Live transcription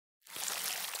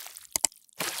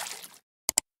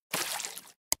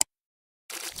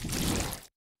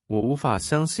我无法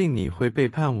相信你会背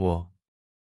叛我。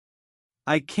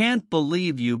I can't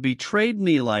believe you betrayed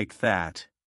me like that.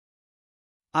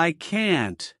 I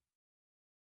can't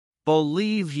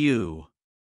believe you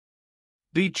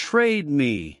betrayed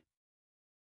me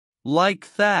like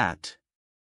that.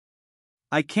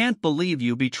 I can't believe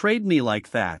you betrayed me like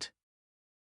that.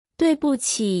 对不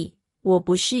起，我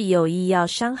不是有意要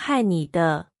伤害你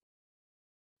的。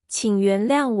请原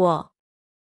谅我。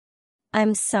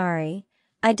I'm sorry,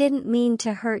 I didn't mean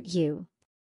to hurt you.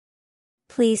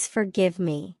 Please forgive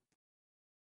me.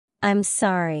 I'm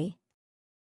sorry.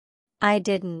 I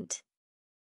didn't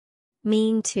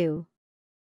mean to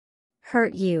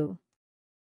hurt you.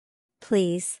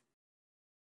 Please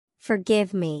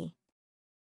forgive me.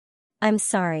 I'm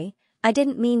sorry, I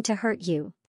didn't mean to hurt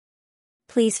you.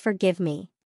 Please forgive me.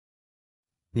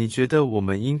 你觉得我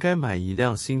们应该买一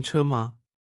辆新车吗？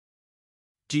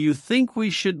 Do you think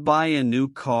we should buy a new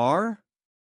car?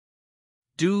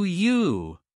 Do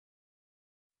you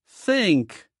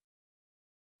think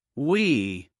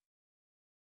we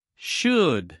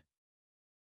should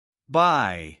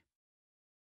buy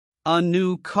a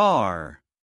new car?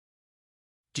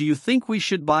 Do you think we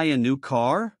should buy a new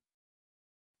car?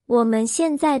 我们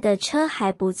现在的车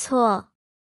还不错。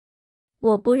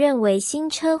我不认为新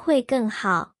车会更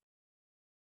好。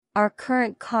Our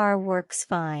current car works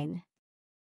fine.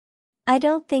 I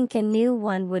don't think a new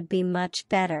one would be much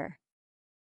better.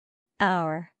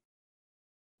 Our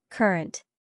current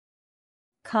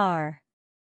car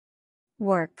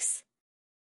works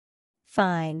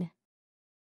fine.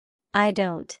 I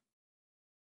don't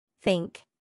think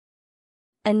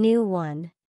a new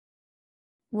one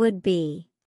would be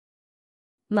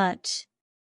much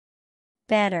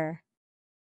better.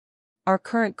 Our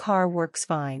current car works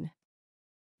fine.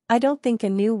 I don't think a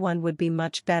new one would be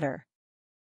much better.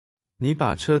 你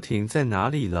把车停在哪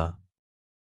里了？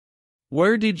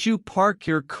 Where did you park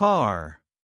your car?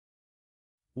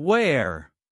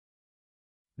 Where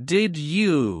did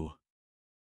you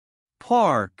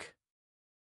park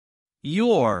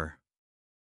your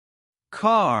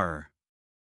car?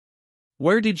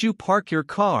 Where did you park your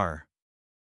car?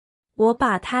 我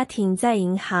把它停在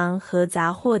银行和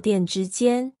杂货店之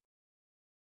间。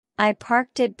I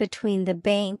parked it between the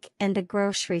bank and the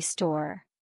grocery store.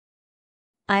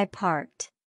 I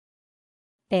parked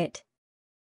it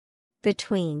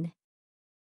between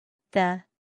the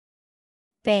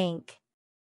bank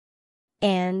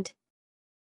and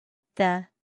the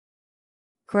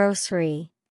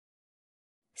grocery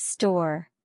store.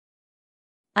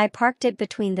 I parked it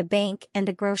between the bank and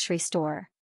the grocery store.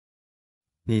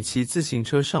 你骑自行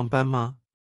车上班吗？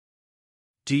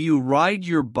 Do you ride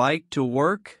your bike to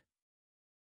work?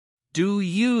 Do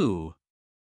you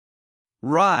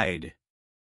ride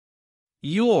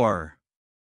your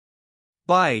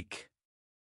bike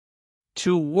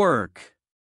to work?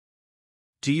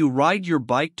 Do you ride your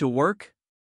bike to work?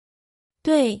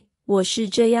 对，我是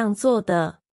这样做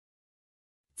的。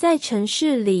在城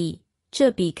市里，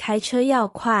这比开车要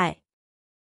快。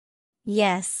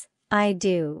Yes, I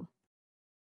do.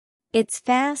 It's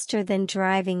faster than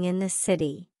driving in the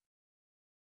city.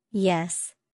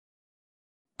 Yes,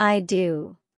 I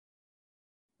do.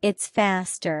 It's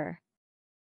faster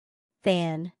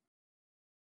than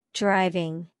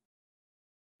driving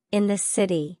in the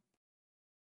city.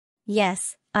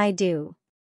 Yes, I do.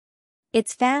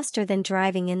 It's faster than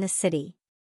driving in the city.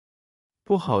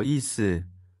 不好意思，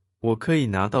我可以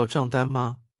拿到账单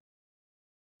吗？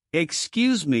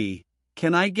 Excuse me,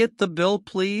 can I get the bill,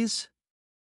 please?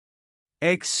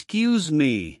 Excuse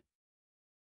me.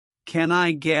 Can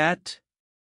I get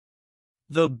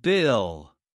the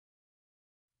bill,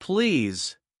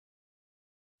 please?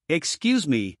 Excuse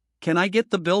me, can I get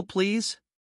the bill, please?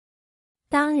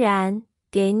 当然，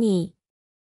给你。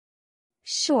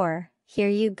Sure, here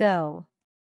you go.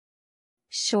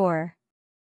 Sure.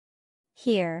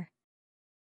 Here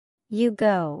you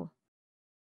go.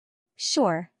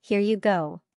 Sure, here you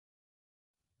go.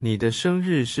 你的生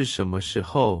日是什么时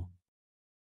候？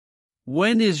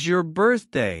 When is your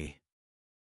birthday?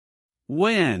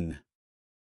 When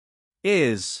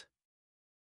is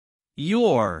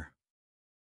your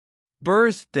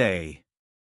birthday?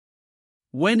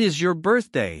 When is your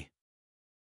birthday?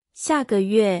 下个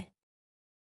月。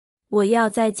我要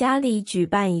在家里举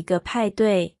办一个派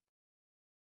对。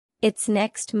It's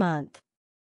next month.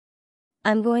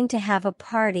 I'm going to have a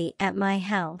party at my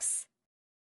house.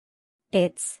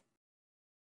 It's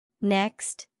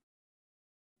next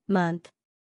month.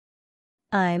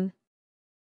 I'm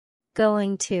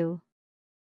going to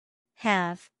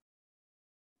have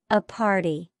a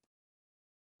party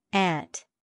at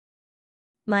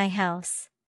my house.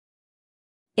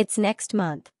 It's next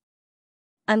month.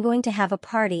 I'm going to have a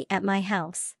party at my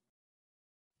house.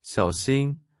 小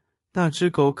心，那只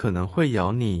狗可能会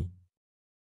咬你。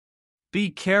Be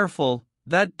careful,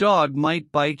 that dog might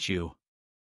bite you.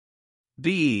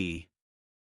 Be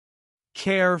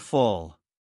careful.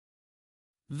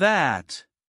 That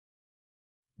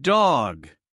dog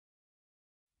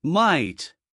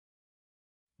might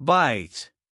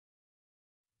bite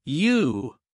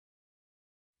you.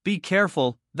 Be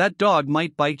careful, that dog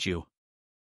might bite you.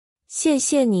 谢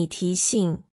谢你提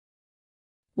醒，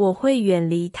我会远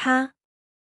离它。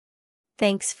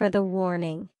Thanks for the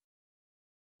warning.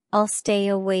 I'll stay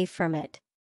away from it.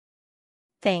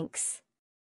 Thanks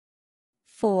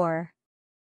for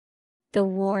the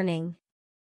warning.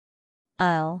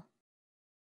 I'll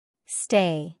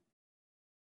stay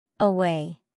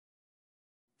away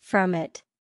from it.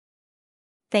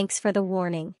 Thanks for the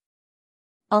warning.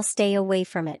 I'll stay away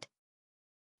from it.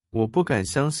 我不敢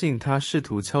相信他试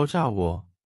图敲诈我。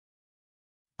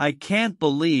I can't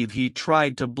believe he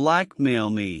tried to blackmail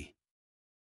me.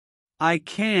 I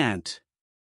can't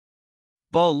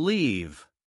believe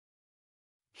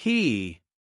he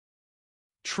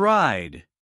tried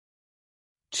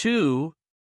to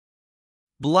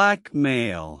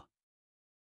blackmail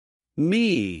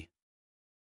me.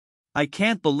 I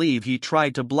can't believe he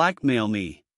tried to blackmail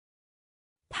me.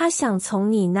 他想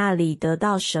从你那里得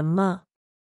到什么？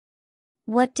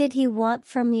 What did he want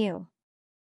from you?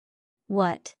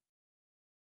 What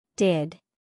did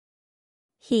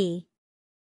he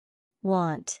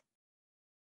want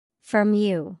from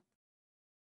you?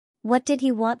 What did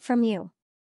he want from you?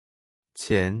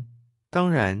 钱，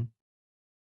当然，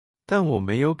但我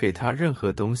没有给他任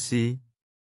何东西。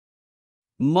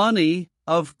Money,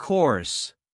 of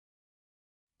course.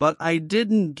 But I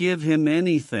didn't give him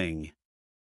anything.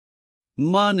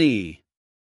 Money,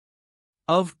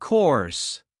 of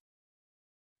course.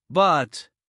 But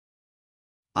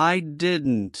I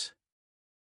didn't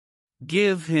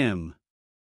give him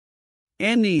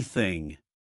anything.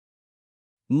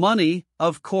 Money,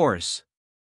 of course.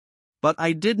 But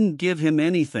I didn't give him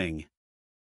anything.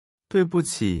 对不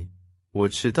起，我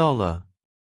迟到了。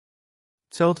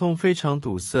交通非常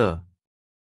堵塞。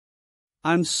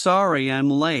I'm sorry I'm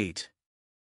late.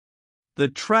 The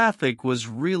traffic was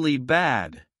really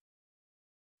bad.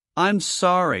 I'm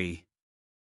sorry.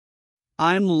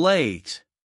 I'm late.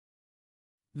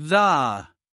 The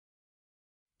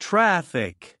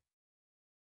traffic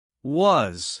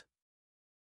was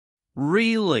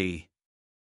really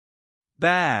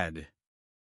bad.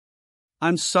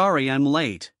 I'm sorry I'm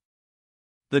late.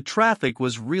 The traffic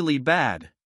was really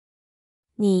bad.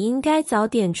 你应该早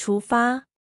点出发，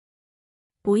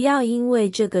不要因为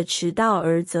这个迟到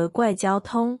而责怪交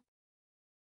通。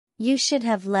You should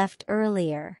have left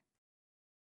earlier.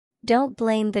 Don't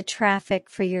blame the traffic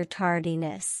for your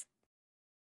tardiness.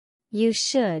 You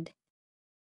should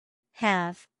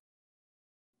have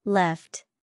left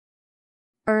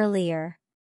earlier.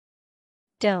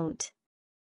 Don't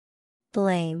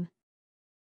blame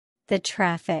the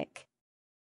traffic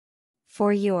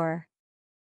for your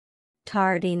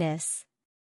tardiness.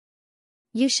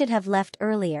 You should have left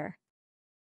earlier.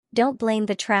 Don't blame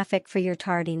the traffic for your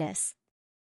tardiness.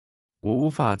 我无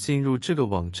法进入这个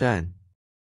网站。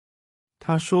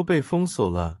他说被封锁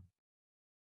了。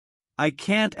I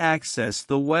can't access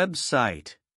the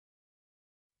website.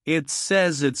 It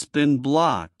says it's been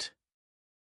blocked.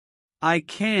 I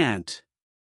can't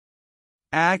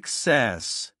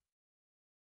access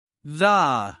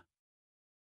the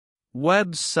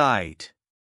website.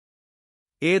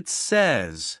 It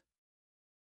says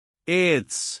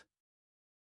it's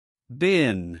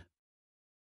been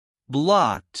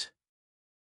blocked.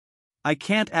 I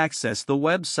can't access the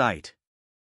website.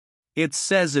 It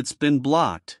says it's been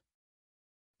blocked.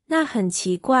 那很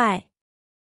奇怪，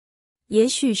也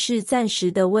许是暂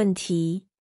时的问题。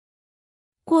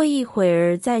过一会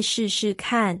儿再试试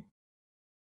看。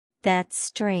That's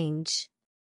strange.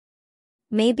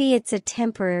 Maybe it's a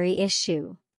temporary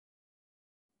issue.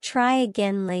 Try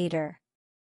again later.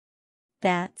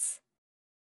 That's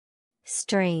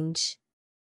strange.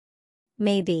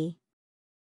 Maybe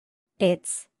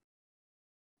it's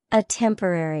a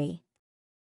temporary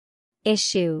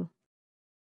issue.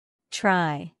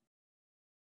 Try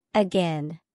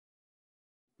again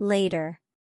later.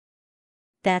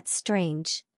 That's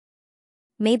strange.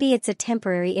 Maybe it's a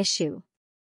temporary issue.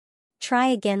 Try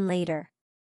again later.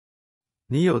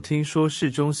 你有听说市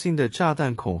中心的炸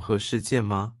弹恐吓事件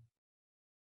吗？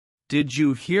 Did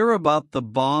you hear about the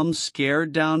bomb scare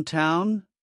downtown?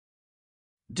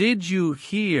 Did you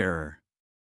hear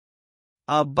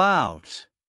about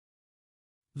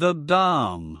The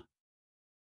bomb.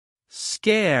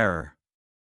 Scare.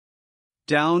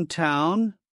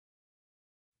 Downtown?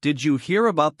 Did you hear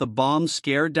about the bomb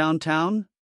scare downtown?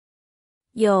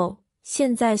 有，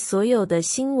现在所有的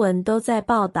新闻都在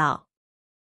报道。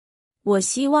我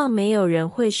希望没有人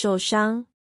会受伤。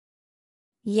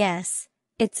Yes,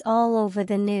 it's all over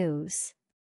the news.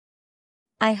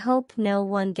 I hope no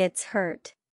one gets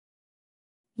hurt.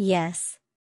 Yes.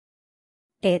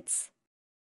 It's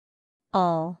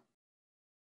all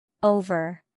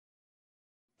over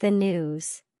the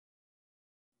news.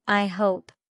 I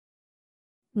hope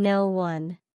no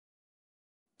one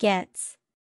gets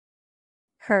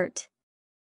hurt.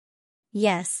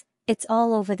 Yes, it's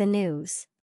all over the news.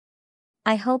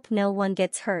 I hope no one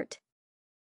gets hurt.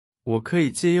 我可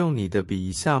以借用你的笔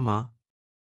一下吗？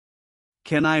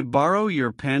 Can I borrow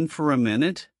your pen for a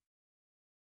minute?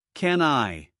 Can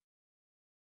I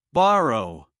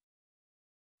borrow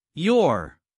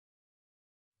your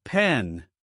pen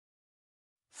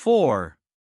for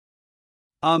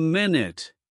a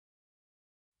minute?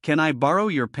 Can I borrow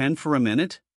your pen for a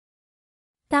minute?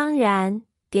 当然，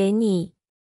给你。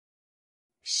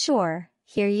Sure,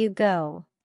 here you go.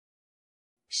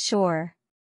 Sure.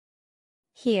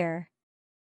 Here.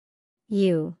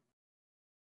 You.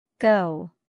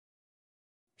 Go.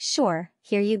 Sure,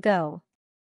 here you go.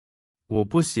 我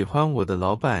不喜欢我的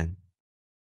老板，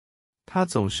他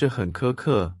总是很苛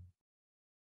刻。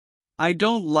I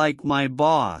don't like my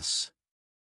boss.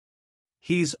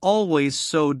 He's always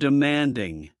so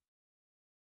demanding.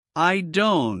 I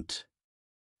don't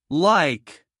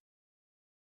like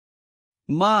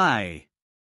my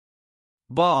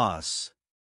boss.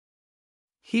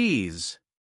 He's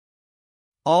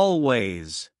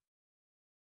always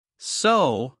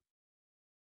so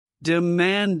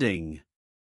demanding.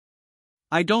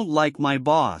 I don't like my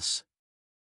boss.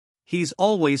 He's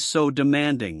always so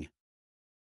demanding.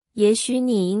 也许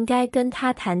你应该跟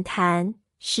他谈谈，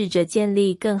试着建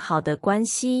立更好的关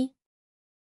系。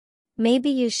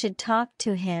Maybe you should talk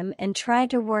to him and try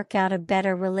to work out a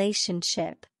better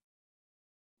relationship.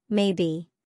 Maybe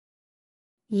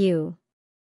you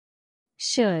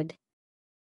should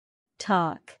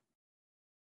talk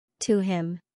to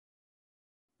him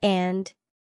and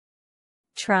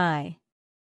try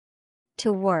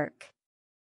to work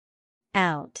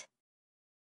out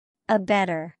a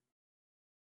better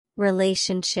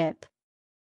relationship.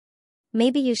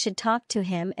 Maybe you should talk to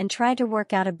him and try to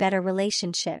work out a better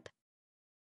relationship.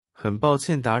 很抱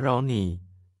歉打扰你，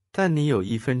但你有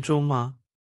1分钟吗？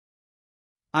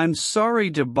 I'm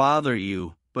sorry to bother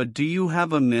you, but do you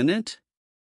have a minute?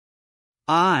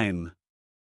 I'm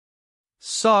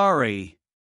sorry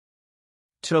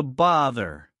to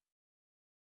bother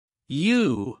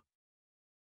you,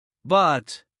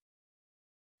 but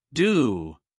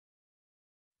do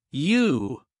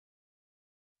you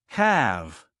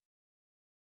have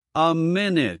a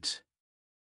minute?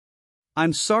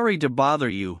 I'm sorry to bother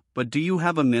you, but do you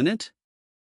have a minute?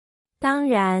 当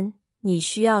然，你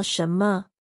需要什么？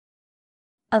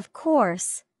 Of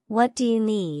course, what do you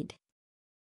need?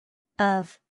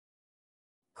 Of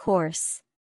course.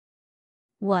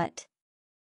 What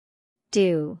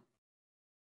do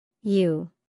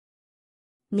you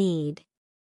need?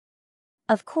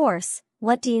 Of course,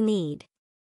 what do you need?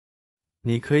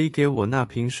 你可以给我那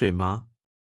瓶水吗？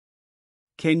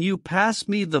 Can you pass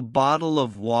me the bottle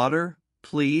of water,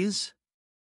 please?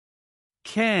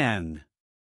 Can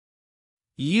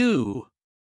you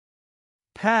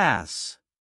pass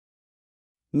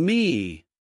me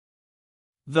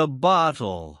the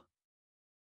bottle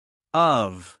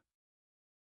of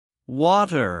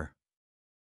water,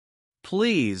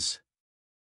 please?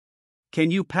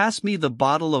 Can you pass me the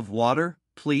bottle of water,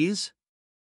 please?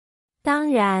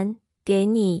 当然，给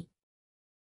你。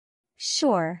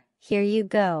 Sure, here you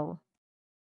go.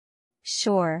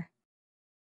 Sure.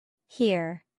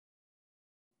 Here.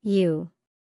 You.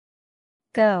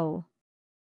 Go.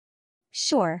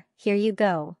 Sure, here you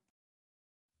go.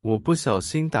 我不小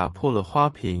心打破了花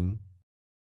瓶，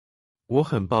我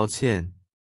很抱歉。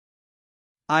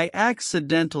 I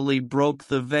accidentally broke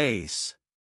the vase.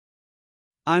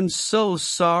 I'm so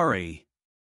sorry.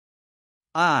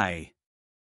 I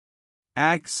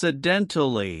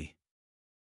accidentally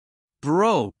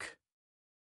broke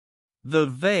the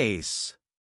vase.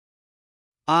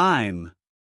 I'm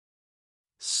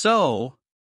so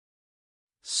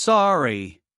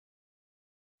sorry.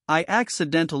 I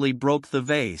accidentally broke the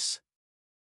vase.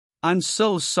 I'm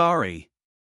so sorry.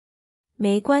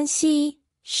 没关系，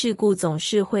事故总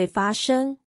是会发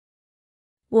生。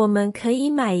我们可以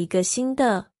买一个新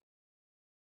的。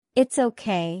 It's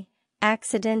okay,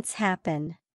 accidents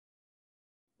happen.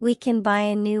 We can buy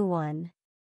a new one.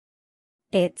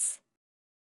 It's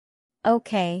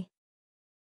okay.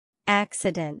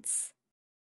 Accidents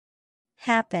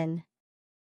happen.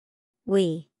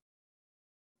 We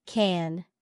can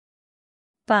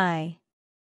buy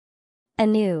a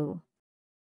new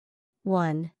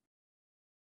one.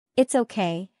 It's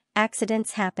okay.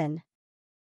 Accidents happen.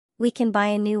 We can buy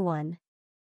a new one.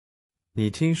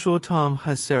 你听说 Tom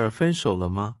和 Sarah 分手了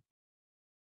吗？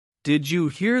 Did you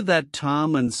hear that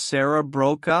Tom and Sarah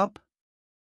broke up?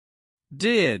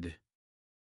 Did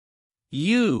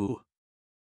you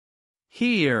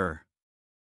hear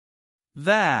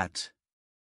that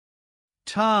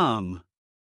Tom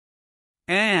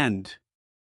and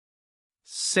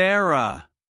Sarah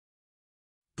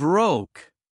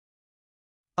broke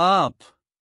up?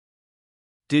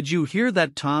 Did you hear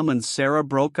that Tom and Sarah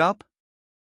broke up?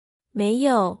 没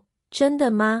有，真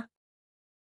的吗？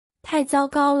太糟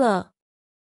糕了。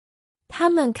他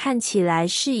们看起来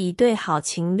是一对好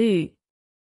情侣。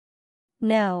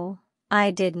No,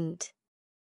 I didn't.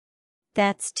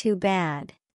 That's too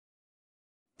bad.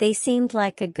 They seemed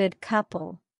like a good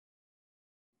couple.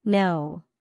 No,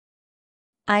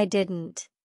 I didn't.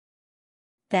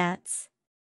 That's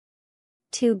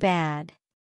too bad.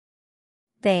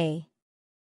 They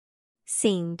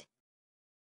seemed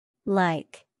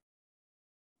like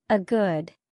a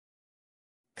good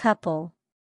couple.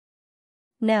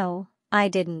 No, I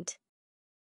didn't.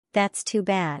 That's too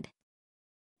bad.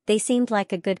 They seemed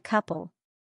like a good couple.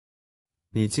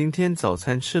 你今天早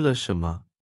餐吃了什么？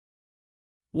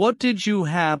 What did you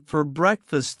have for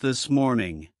breakfast this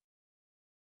morning?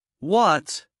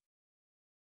 What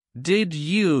did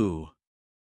you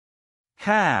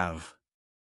have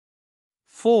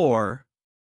for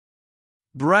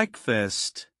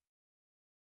breakfast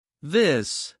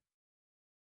this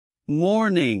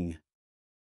morning?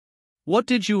 What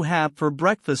did you have for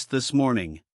breakfast this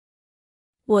morning?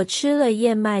 我吃了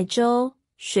燕麦粥、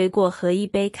水果和一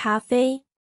杯咖啡。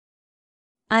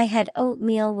I had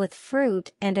oatmeal with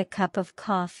fruit and a cup of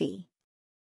coffee.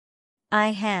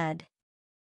 I had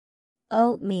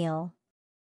oatmeal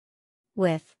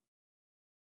with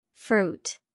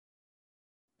fruit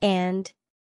and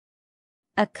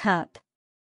a cup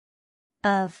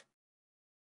of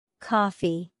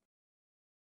coffee.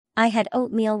 I had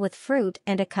oatmeal with fruit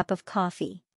and a cup of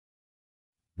coffee.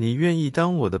 你愿意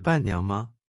当我的伴娘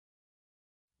吗？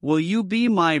 Will you be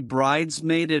my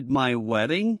bridesmaid at my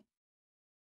wedding?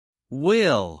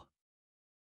 Will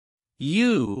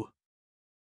you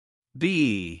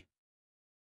be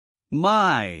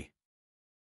my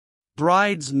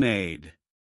bridesmaid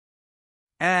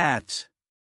at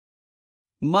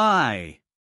my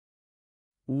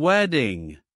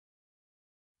wedding?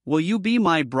 Will you be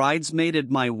my bridesmaid at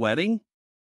my wedding?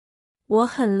 我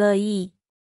很乐意。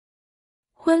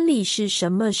婚礼是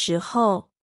什么时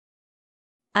候？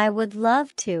 I would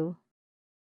love to.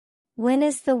 When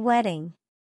is the wedding?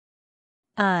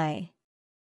 I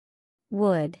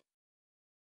would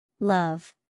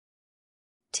love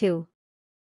to.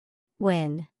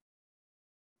 When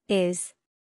is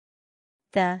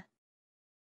the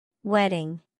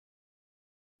wedding?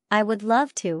 I would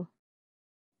love to.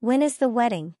 When is the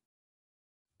wedding?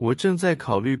 我正在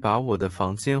考虑把我的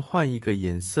房间换一个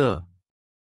颜色，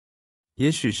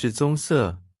也许是棕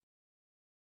色。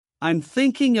I'm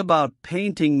thinking about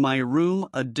painting my room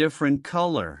a different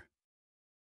color.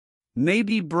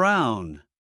 Maybe brown.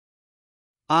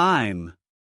 I'm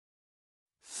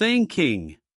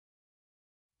thinking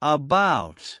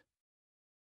about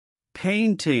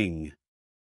painting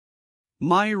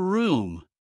my room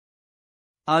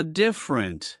a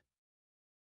different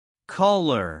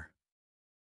color.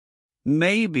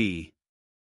 Maybe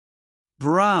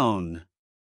brown.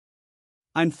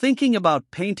 I'm thinking about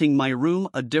painting my room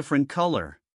a different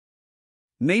color.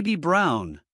 Maybe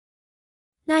brown.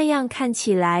 那样看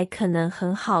起来可能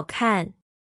很好看。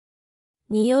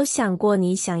你有想过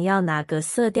你想要哪个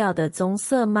色调的棕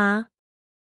色吗？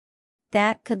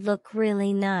 That could look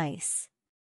really nice.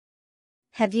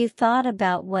 Have you thought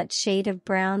about what shade of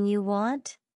brown you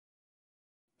want?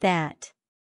 That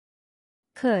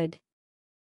could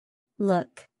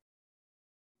look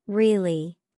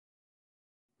really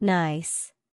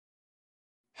nice.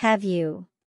 Have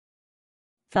you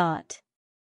thought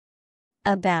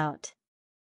about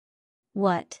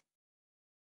what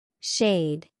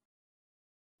shade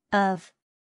of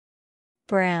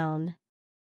brown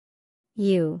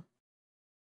you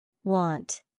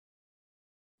want?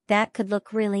 That could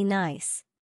look really nice.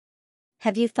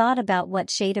 Have you thought about what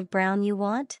shade of brown you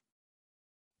want?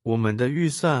 我们的预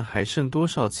算还剩多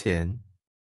少钱？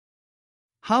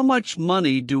 How much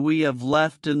money do we have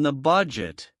left in the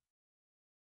budget?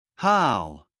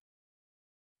 How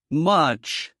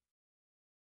much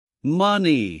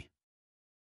money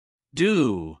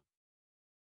do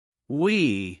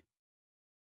we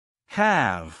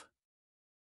have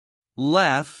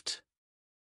left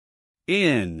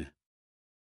in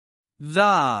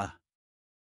the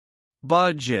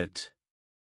budget?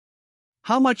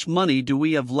 How much money do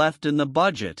we have left in the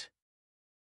budget?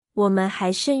 我们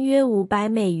还剩约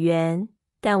$500，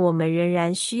但我们仍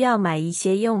然需要买一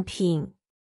些用品。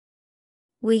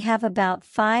We have about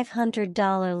 $500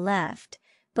 left,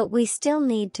 but we still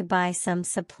need to buy some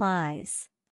supplies.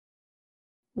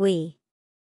 We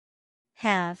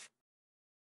have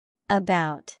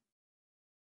about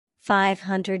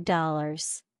 $500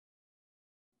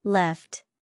 left,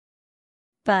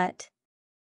 but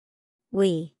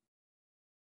we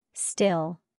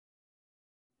still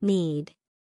need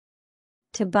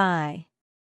to buy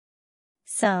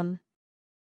some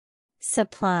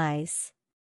supplies.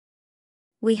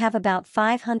 We have about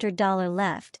 $500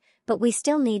 left, but we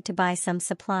still need to buy some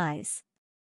supplies.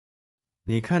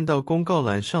 你看到公告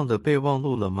栏上的备忘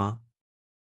录了吗？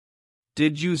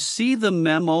 Did you see the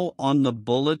memo on the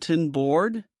bulletin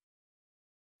board?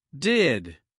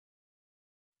 Did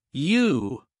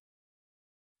you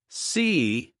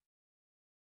see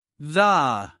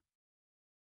the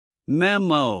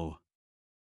memo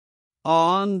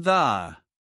on the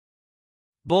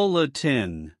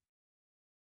bulletin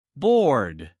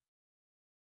board?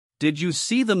 Did you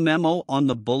see the memo on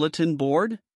the bulletin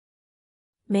board?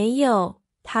 没有，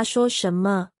他说什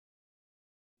么？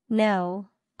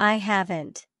 No, I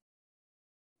haven't.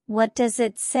 What does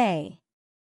it say?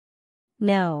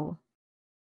 No,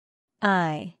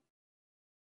 I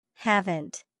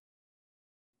haven't.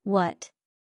 What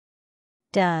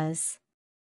does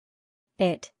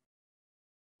it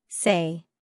say?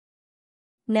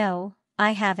 No,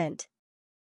 I haven't.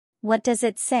 What does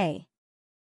it say?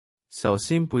 小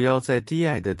心不要在低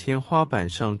矮的天花板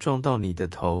上撞到你的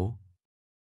头。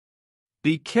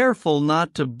Be careful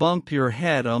not to bump your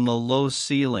head on the low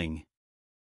ceiling.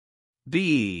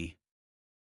 Be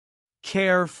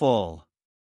careful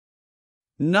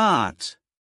not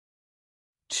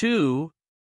to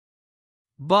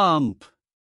bump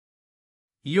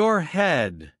your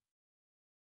head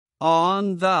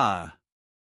on the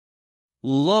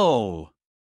low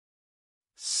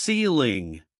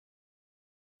ceiling.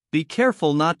 Be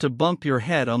careful not to bump your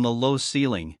head on the low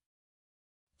ceiling.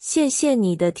 谢谢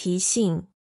你的提醒，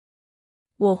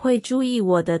我会注意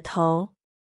我的头。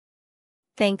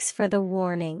Thanks for the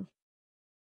warning.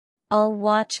 I'll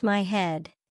watch my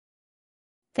head.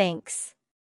 Thanks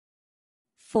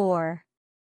for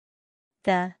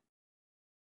the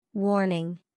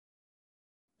warning.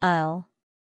 I'll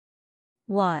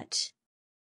watch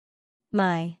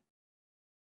my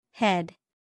head.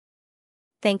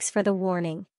 Thanks for the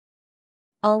warning.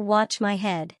 I'll watch my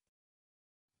head.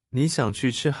 你想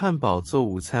去吃汉堡做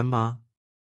午餐吗？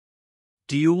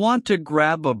 Do you want to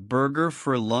grab a burger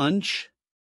for lunch?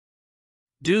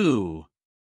 Do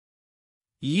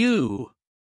you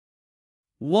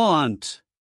want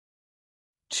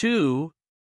to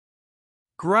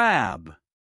grab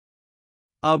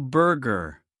a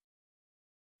burger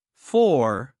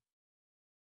for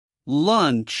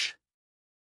lunch?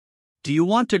 Do you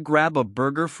want to grab a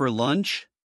burger for lunch?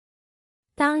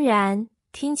 当然，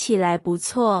听起来不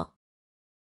错。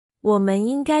我们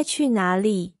应该去哪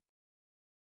里？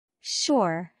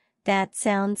 Sure, that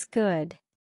sounds good.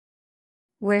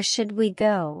 Where should we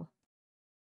go?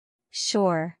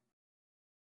 Sure.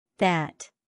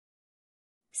 That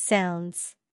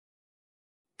sounds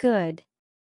good.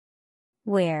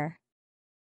 Where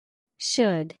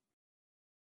should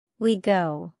we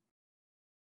go?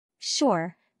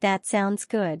 Sure, that sounds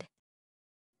good.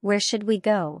 Where should we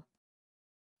go?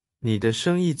 你的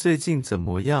生意最近怎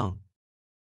么样？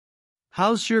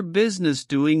 How's your business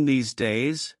doing these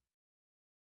days?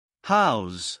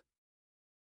 How's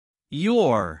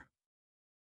your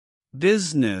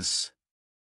business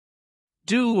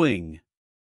doing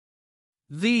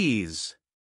these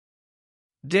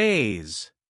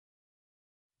days?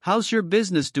 How's your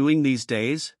business doing these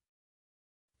days?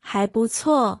 还不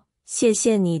错，谢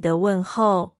谢你的问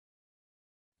候。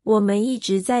我们一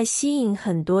直在吸引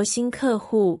很多新客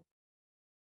户。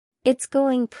It's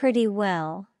going pretty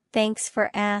well, thanks for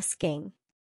asking.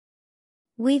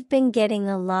 We've been getting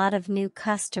a lot of new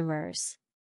customers.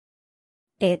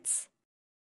 It's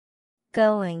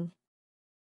going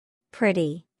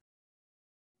pretty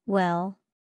well,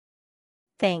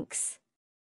 thanks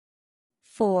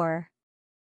for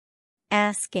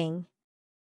asking.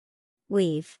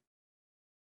 We've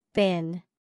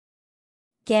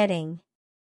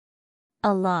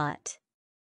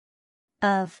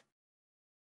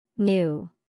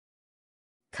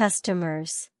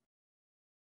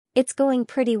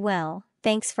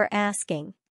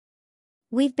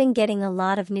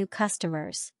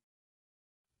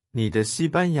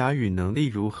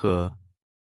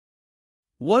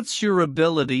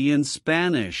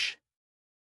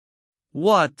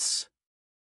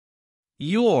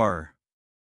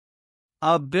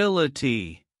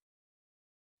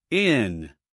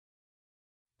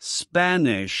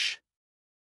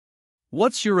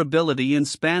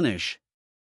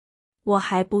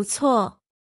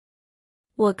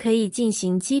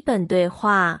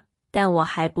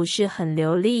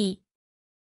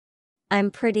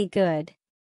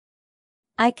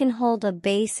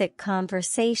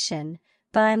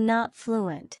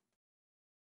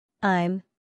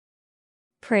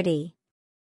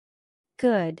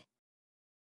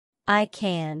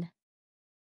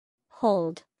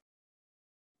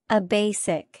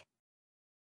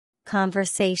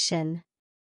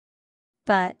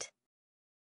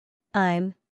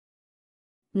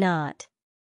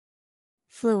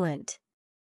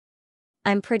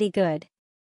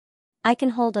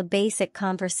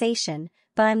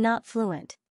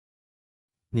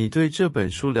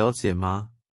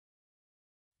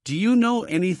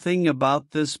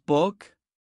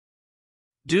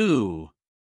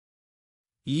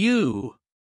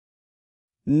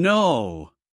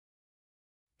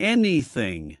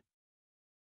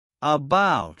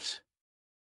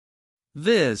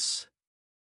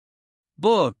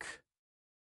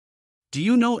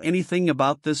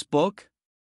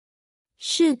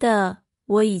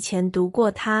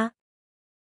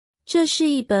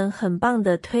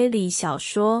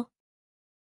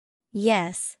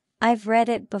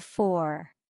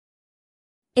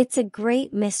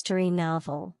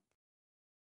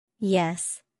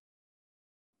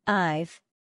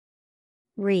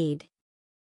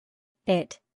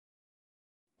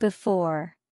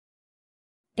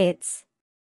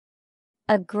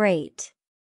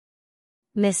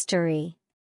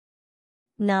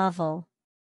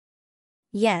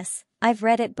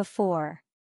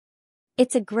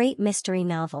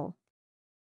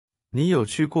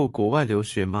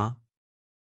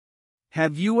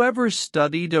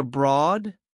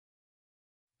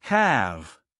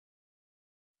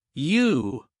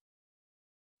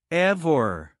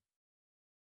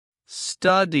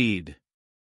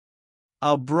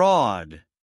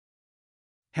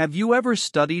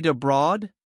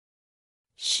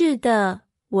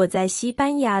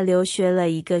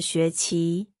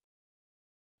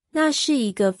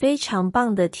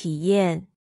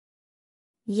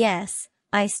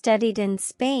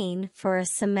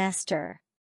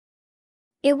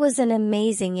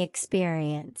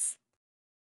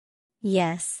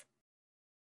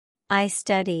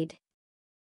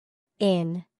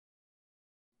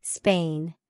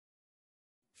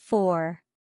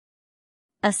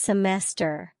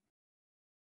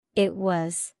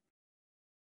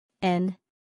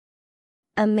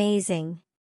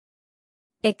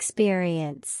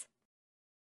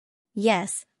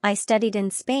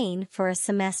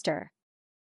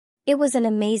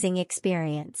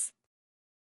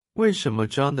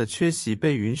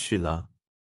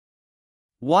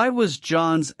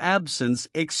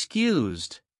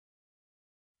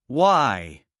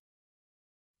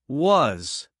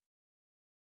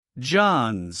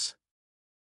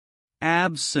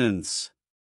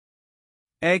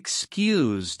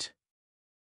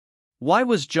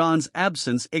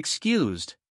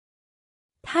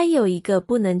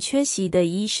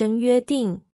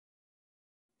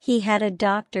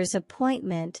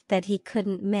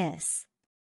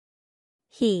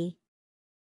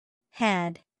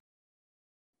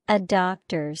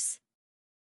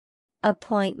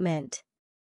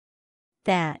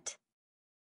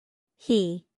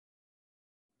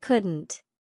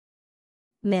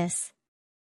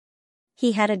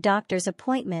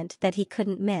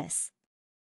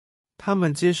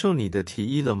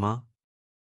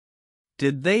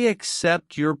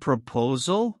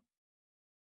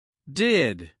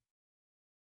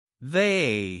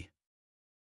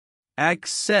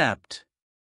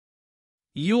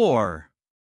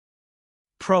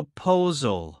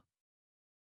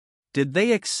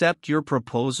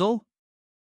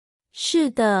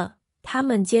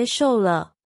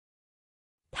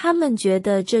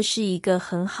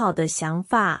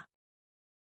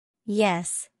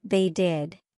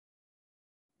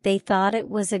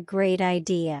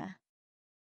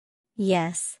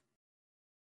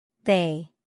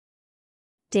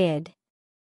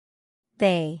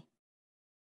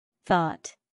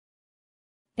thought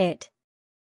it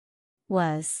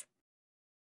was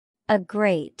a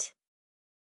great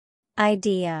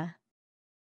idea.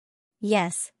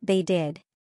 Yes, they did.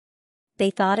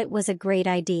 They thought it was a great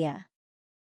idea.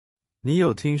 你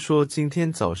有听说今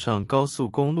天早上高速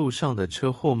公路上的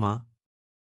车祸吗？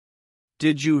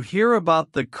 Did you hear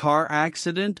about the car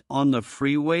accident on the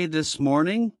freeway this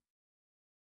morning?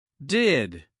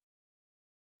 Did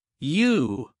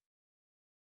you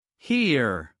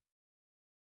hear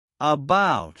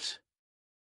about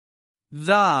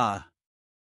the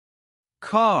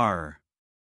car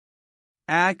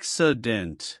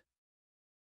accident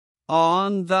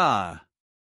on the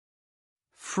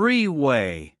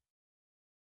freeway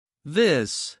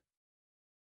this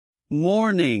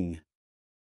morning?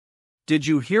 Did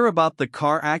you hear about the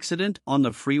car accident on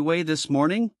the freeway this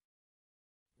morning?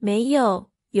 没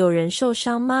有，有人受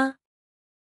伤吗？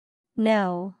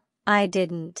 No, I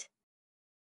didn't.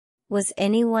 Was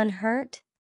anyone hurt?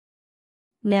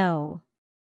 No,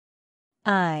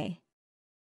 I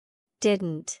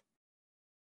didn't.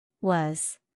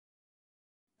 Was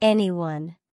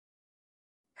anyone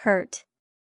hurt?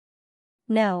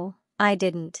 No, I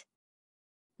didn't.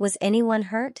 Was anyone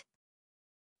hurt?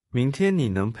 明天你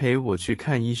能陪我去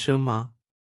看医生吗？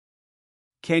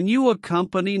 Can you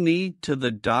accompany me to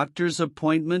the doctor's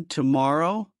appointment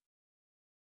tomorrow?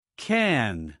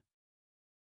 Can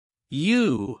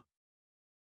you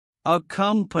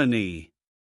accompany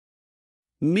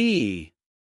me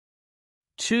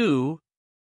to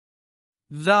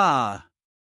the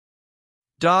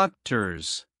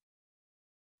doctor's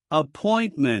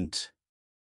appointment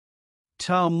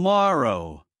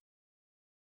tomorrow?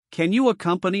 Can you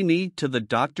accompany me to the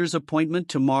doctor's appointment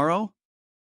tomorrow?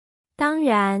 当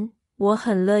然，我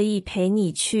很乐意陪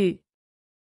你去。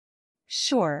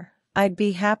 Sure, I'd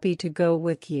be happy to go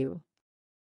with you.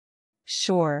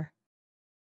 Sure,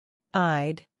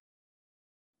 I'd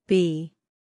be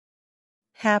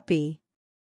happy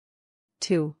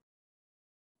to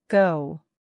go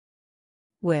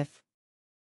with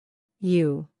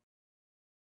you.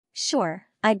 Sure,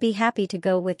 I'd be happy to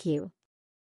go with you.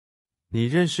 你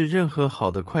认识任何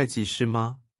好的会计师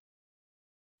吗？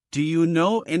 Do you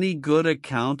know any good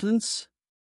accountants?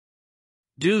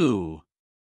 Do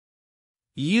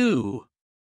you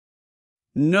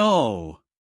know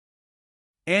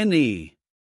any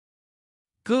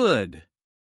good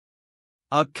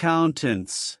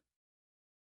accountants?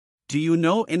 Do you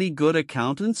know any good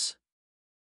accountants?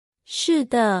 是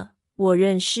的，我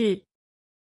认识。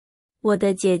我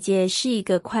的姐姐是一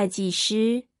个会计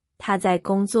师，她在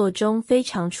工作中非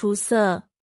常出色。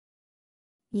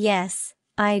 Yes,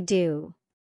 I do.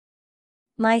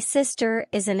 My sister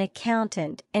is an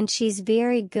accountant and she's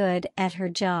very good at her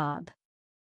job.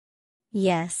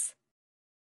 Yes,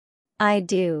 I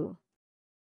do.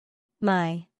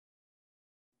 My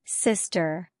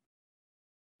sister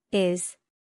is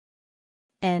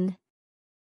an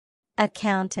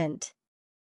accountant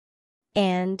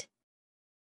and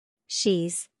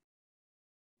she's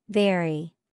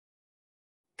very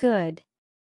good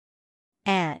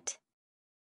at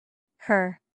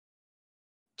her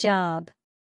job.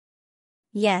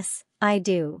 Yes, I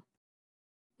do.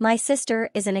 My sister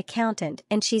is an accountant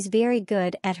and she's very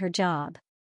good at her job.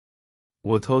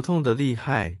 我头痛得厉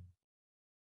害。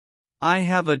 I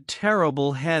have a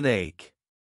terrible headache.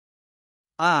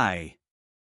 I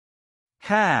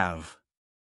have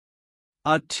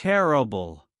a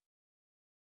terrible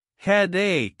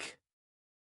headache.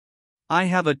 I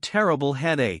have a terrible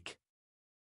headache.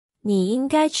 你应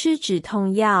该吃止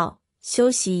痛药，休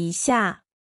息一下。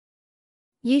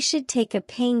 You should take a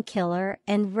painkiller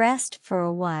and rest for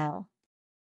a while.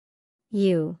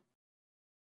 You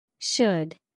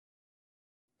should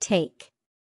take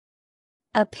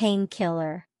a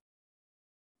painkiller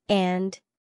and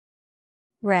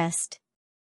rest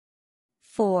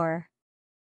for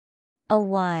a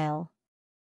while.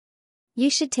 You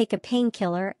should take a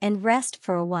painkiller and rest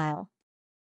for a while.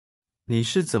 你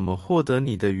是怎么获得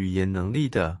你的语言能力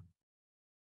的？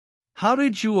 How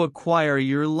did you acquire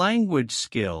your language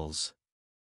skills?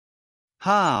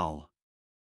 How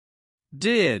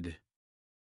did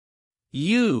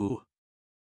you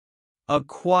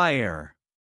acquire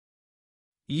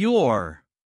your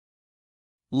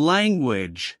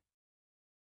language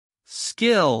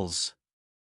skills?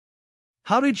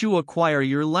 How did you acquire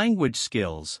your language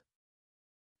skills?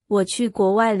 我去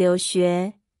国外留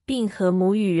学，并和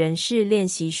母语人士练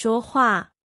习说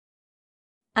话。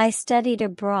 I studied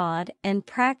abroad and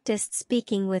practiced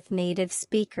speaking with native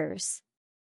speakers.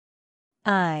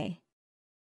 I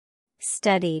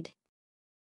studied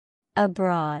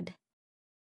abroad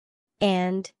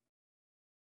and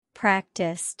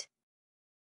practiced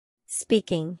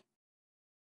speaking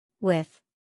with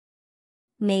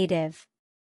native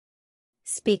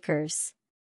speakers.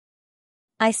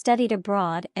 I studied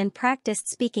abroad and practiced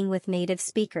speaking with native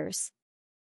speakers.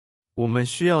 我们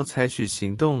需要采取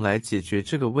行动来解决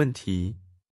这个问题。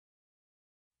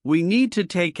We need to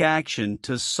take action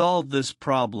to solve this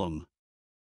problem.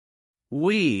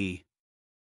 We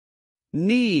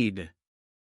need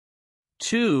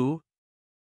to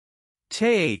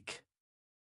take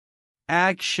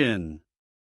action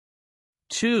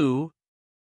to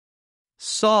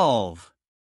solve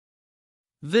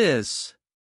this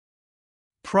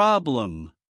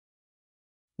problem.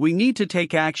 We need to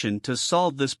take action to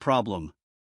solve this problem.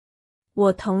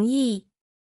 我同意。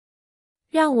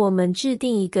让我们制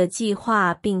定一个计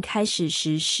划并开始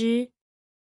实施。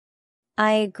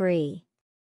I agree.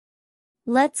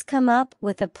 Let's come up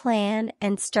with a plan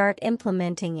and start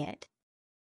implementing it.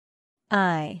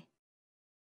 I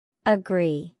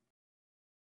agree.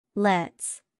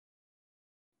 Let's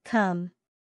come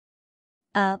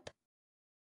up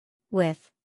with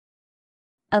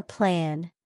a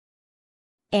plan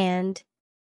and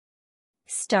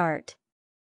start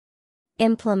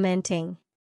implementing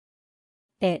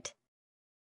it.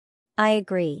 I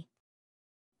agree.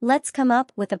 Let's come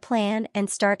up with a plan and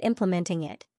start implementing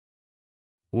it.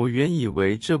 我原以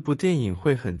为这部电影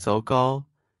会很糟糕，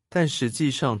但实际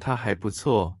上它还不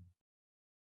错。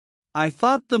I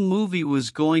thought the movie was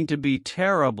going to be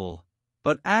terrible,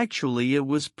 but actually it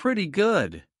was pretty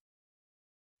good.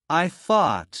 I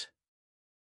thought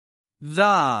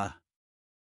the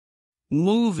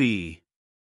movie was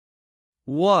going to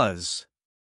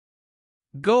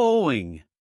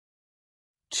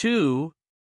be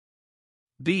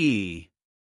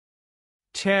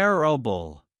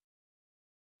terrible,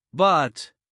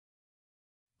 but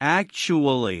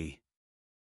actually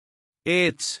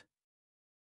it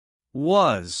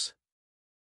was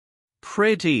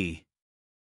pretty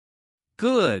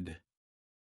good.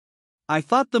 I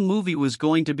thought the movie was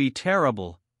going to be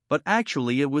terrible, but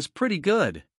actually it was pretty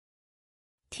good.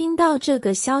 听到这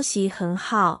个消息很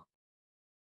好。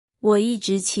我一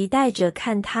直期待着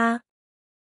看它。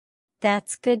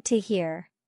That's good to hear.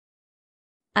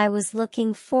 I was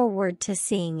looking forward to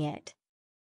seeing it.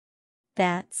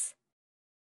 That's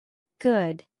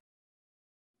good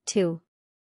to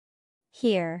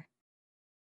hear.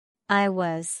 I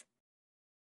was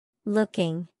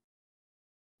looking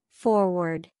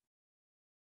forward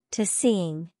to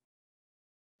seeing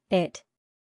it.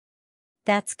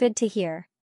 That's good to hear.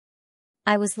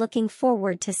 I was looking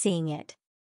forward to seeing it.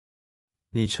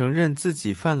 你承认自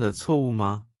己犯了错误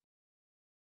吗？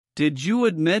 Did you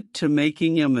admit to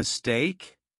making a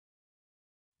mistake?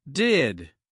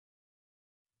 Did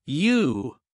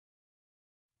you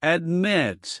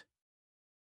admit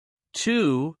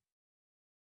to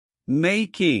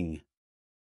making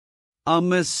a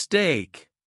mistake?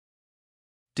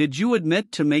 Did you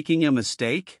admit to making a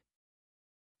mistake?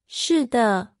 是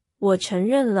的，我承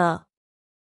认了。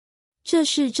这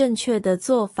是正确的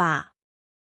做法。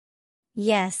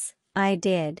Yes, I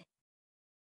did.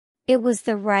 It was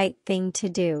the right thing to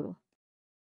do.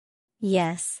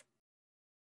 Yes,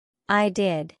 I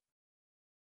did.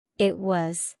 It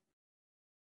was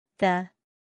the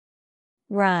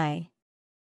right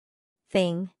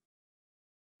thing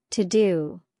to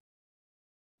do.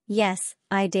 Yes,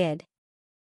 I did.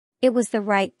 It was the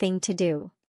right thing to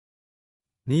do.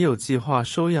 你有计划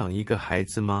收养一个孩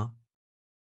子吗？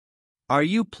 Are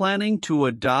you planning to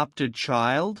adopt a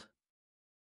child?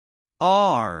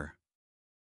 Are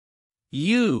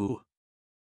you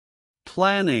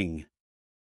planning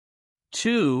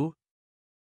to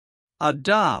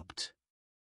adopt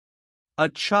a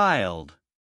child?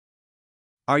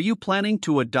 Are you planning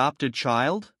to adopt a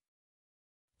child?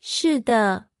 是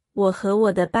的，我和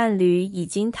我的伴侣已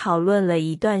经讨论了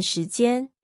一段时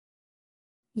间。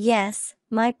Yes,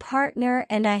 my partner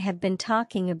and I have been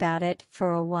talking about it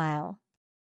for a while.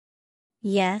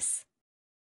 Yes,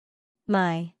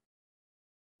 my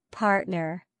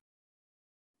partner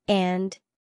and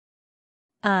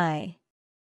I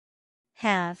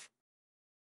have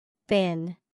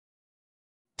been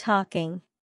talking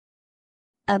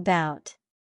about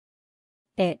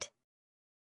it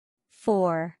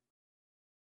for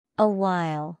a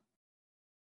while.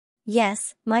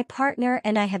 Yes, my partner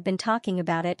and I have been talking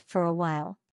about it for a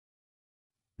while.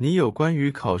 你有关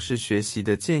于考试学习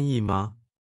的建议吗？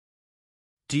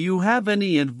 Do you have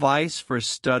any advice for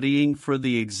studying for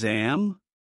the exam?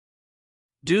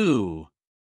 Do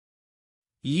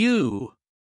you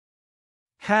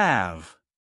have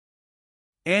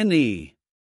any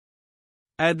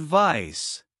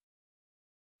advice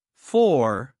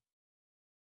For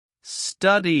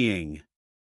studying.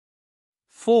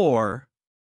 For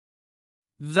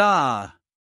the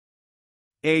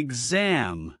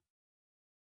exam.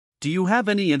 Do you have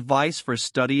any advice for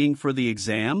studying for the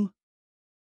exam?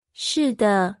 是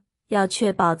的，要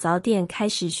确保早点开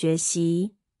始学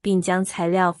习，并将材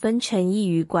料分成易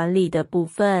于管理的部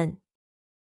分。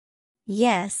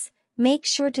Yes, make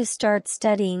sure to start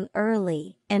studying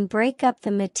early and break up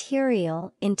the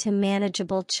material into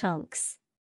manageable chunks.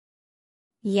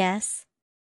 Yes.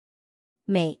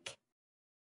 Make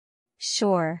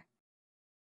sure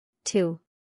to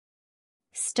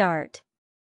start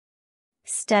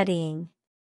studying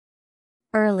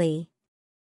early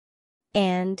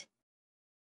and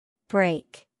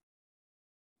break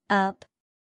up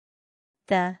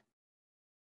the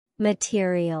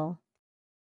material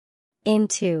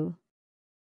into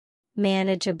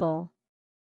manageable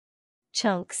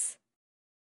chunks.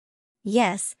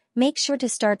 Yes, make sure to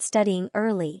start studying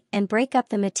early and break up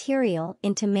the material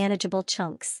into manageable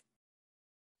chunks.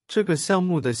 这个项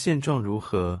目的现状如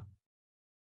何？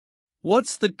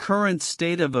 What's the current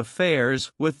state of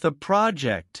affairs with the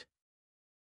project?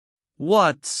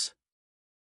 What's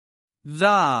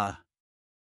the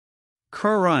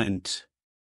current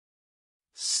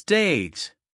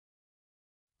state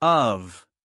of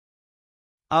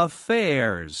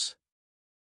affairs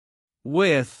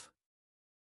with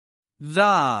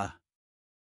the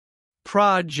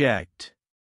project?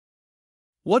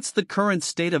 What's the current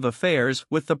state of affairs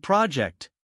with the project?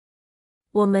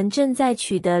 我们正在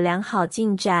取得良好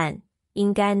进展，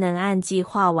应该能按计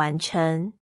划完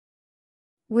成。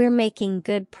We're making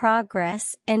good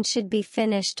progress and should be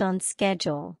finished on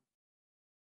schedule.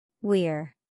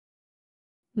 We're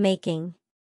making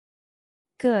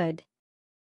good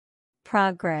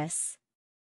progress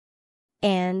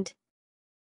and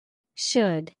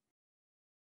should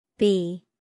be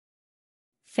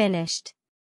finished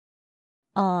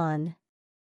on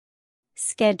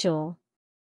schedule.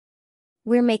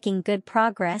 We're making good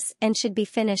progress and should be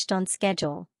finished on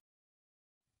schedule.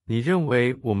 你认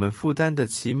为我们负担得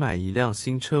起买一辆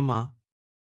新车吗？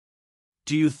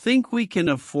 Do you think we can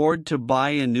afford to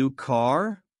buy a new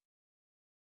car?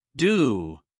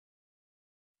 Do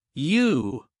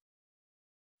you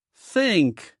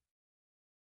think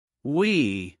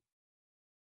we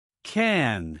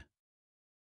can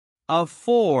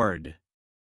afford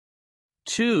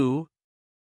to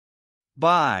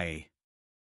buy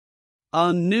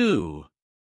a new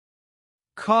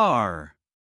car?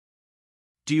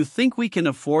 Do you think we can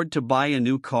afford to buy a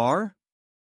new car?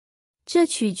 这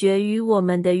取决于我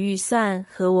们的预算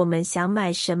和我们想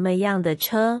买什么样的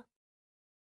车。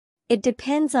It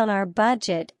depends on our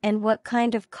budget and what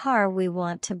kind of car we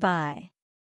want to buy.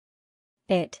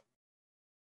 It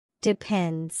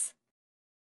depends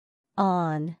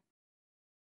on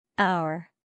our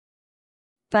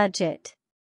budget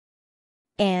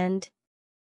and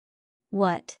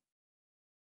what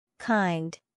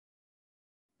kind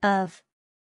of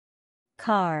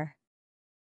car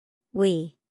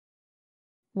we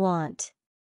want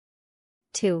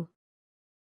to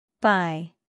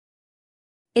buy.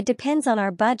 It depends on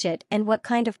our budget and what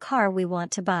kind of car we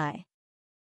want to buy.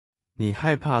 你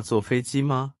害怕坐飞机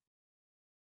吗？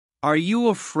 Are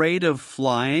you afraid of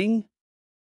flying?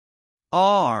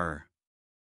 Are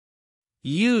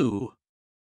you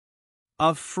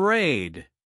afraid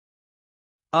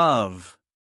of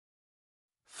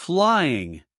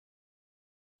flying?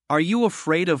 Are you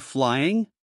afraid of flying?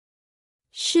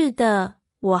 是的，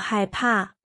我害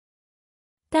怕。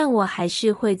但我还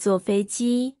是会坐飞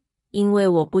机，因为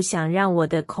我不想让我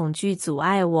的恐惧阻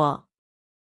碍我。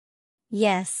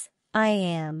Yes, I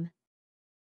am.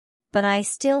 But I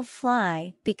still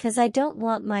fly because I don't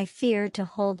want my fear to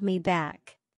hold me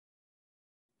back.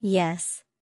 Yes,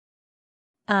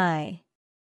 I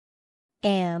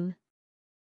am.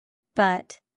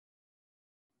 But I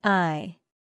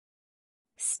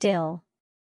still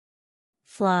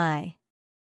fly because I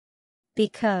don't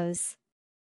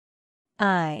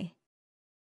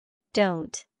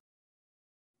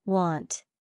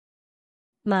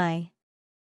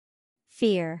want my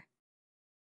fear to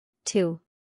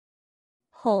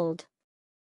hold me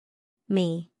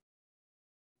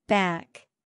back.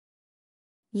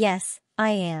 Yes,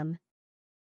 I am.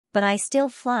 But I still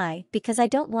fly because I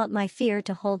don't want my fear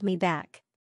to hold me back.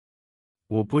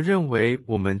 我不认为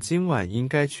我们今晚应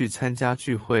该去参加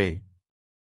聚会。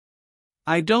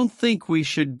I don't think we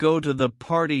should go to the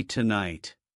party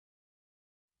tonight.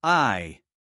 I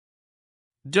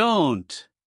don't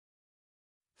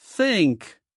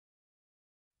think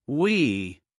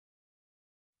we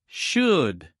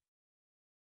should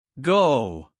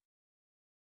go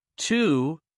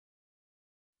to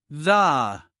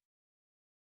the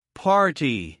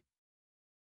party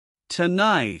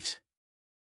tonight.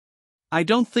 I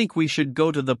don't think we should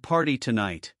go to the party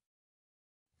tonight.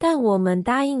 但我们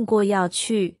答应过要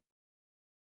去，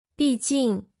毕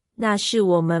竟那是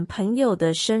我们朋友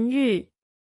的生日。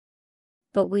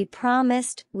But we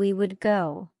promised we would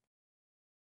go.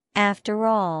 After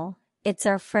all, it's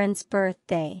our friend's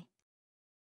birthday.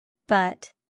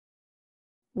 But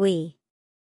we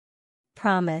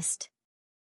promised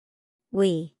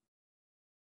we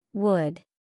would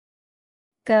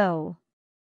go.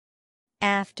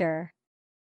 After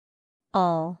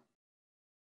all,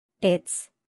 it's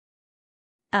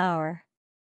our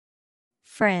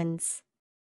friend's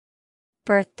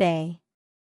birthday.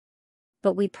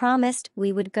 But we promised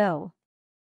we would go.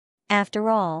 After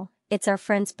all, it's our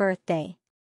friend's birthday.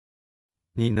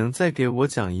 你能再给我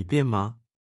讲一遍吗？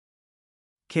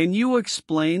 Can you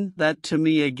explain that to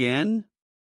me again?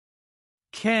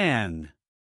 Can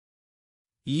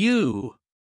you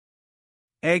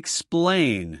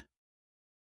explain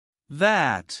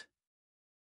that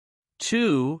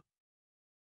to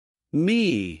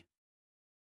me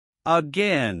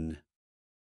again?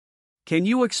 Can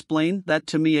you explain that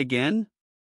to me again?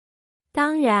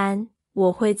 当然，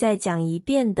我会再讲一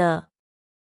遍的。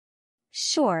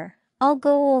Sure, I'll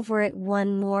go over it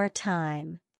one more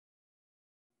time.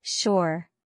 Sure,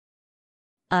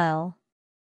 I'll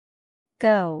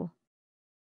go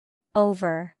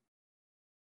over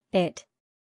it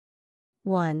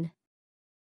one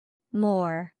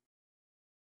more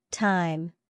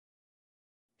time.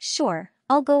 Sure,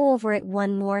 I'll go over it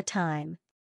one more time.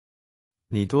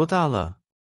 你多大了？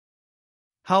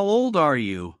 How old are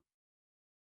you?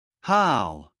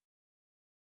 How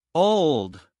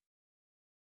old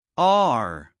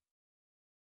are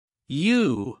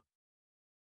you?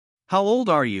 How old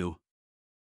are you?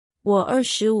 我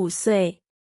25岁。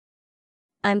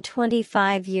I'm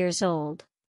 25 years old.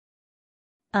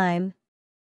 I'm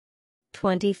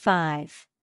 25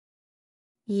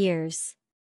 years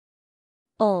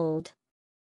old.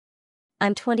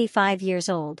 I'm 25 years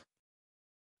old.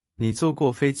 你坐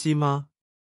过飞机吗？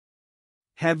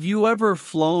 Have you ever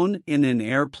flown in an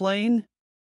airplane?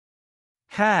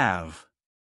 Have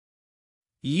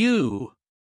you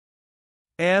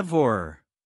ever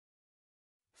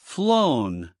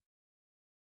flown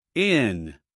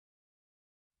in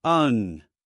an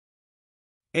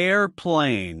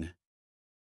airplane?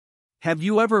 Have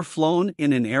you ever flown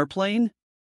in an airplane?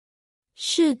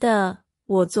 是的，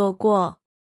我坐过。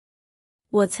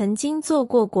我曾经坐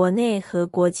过国内和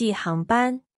国际航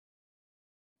班。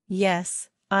Yes,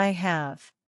 I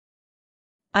have.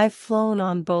 I've flown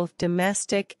on both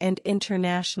domestic and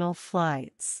international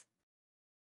flights.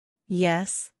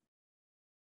 Yes,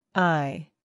 I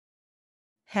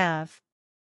have.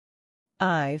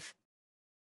 I've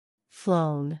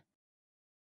flown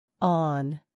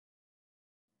on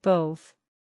both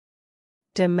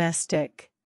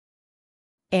domestic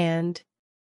and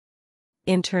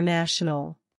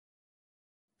international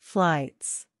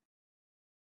flights.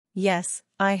 Yes,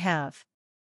 I have.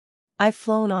 I've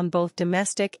flown on both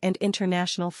domestic and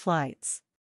international flights.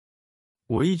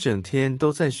 我一整天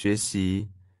都在学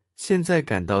习，现在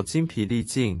感到精疲力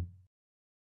尽。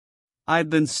I've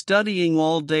been studying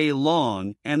all day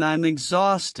long and I'm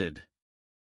exhausted.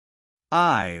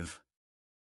 I've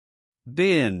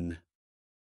been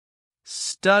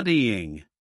studying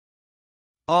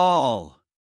all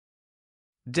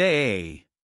day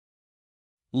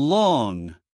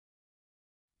long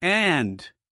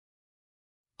and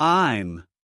I'm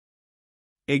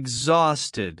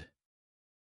exhausted.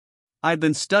 I've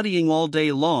been studying all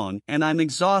day long and I'm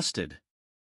exhausted.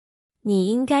 你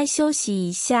应该休息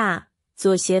一下，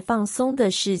做些放松的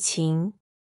事情。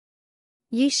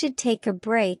You should take a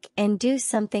break and do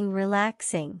something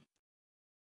relaxing.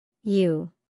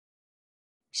 You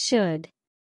should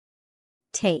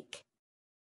take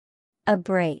a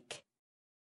break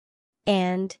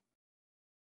and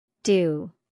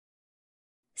do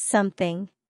something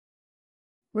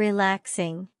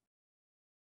relaxing.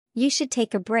 You should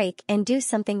take a break and do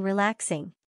something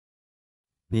relaxing.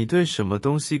 你对什么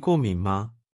东西过敏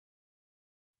吗？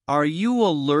 Are you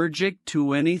allergic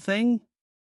to anything?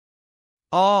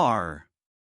 Are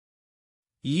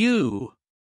you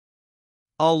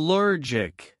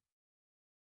allergic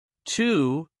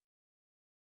to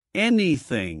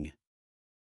anything?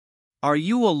 Are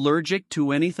you allergic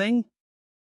to anything?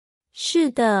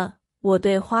 是的，我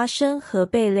对花生和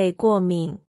贝类过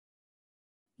敏。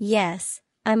Yes,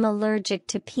 I'm allergic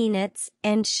to peanuts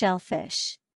and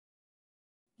shellfish.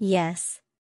 Yes,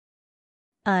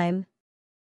 I'm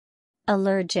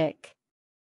allergic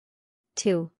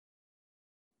to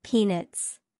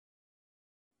peanuts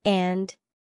and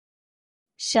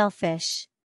shellfish.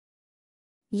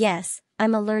 Yes,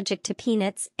 I'm allergic to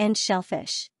peanuts and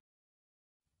shellfish.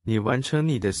 你完成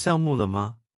你的项目了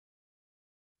吗？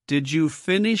 Did you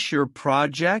finish your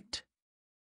project?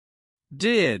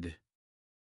 Did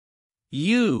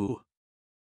you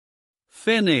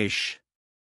finish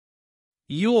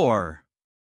your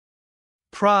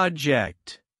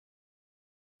project?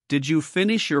 Did you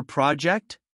finish your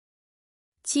project?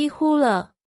 几乎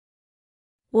了。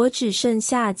我只剩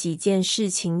下几件事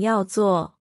情要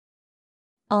做。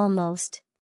Almost.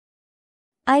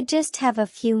 I just have a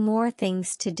few more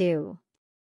things to do.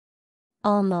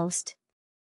 Almost.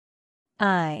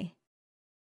 I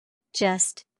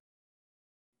just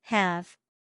have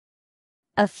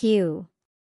a few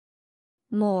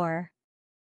more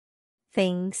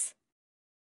things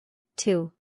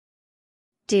to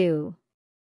do.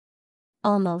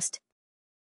 Almost.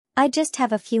 I just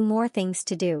have a few more things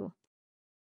to do.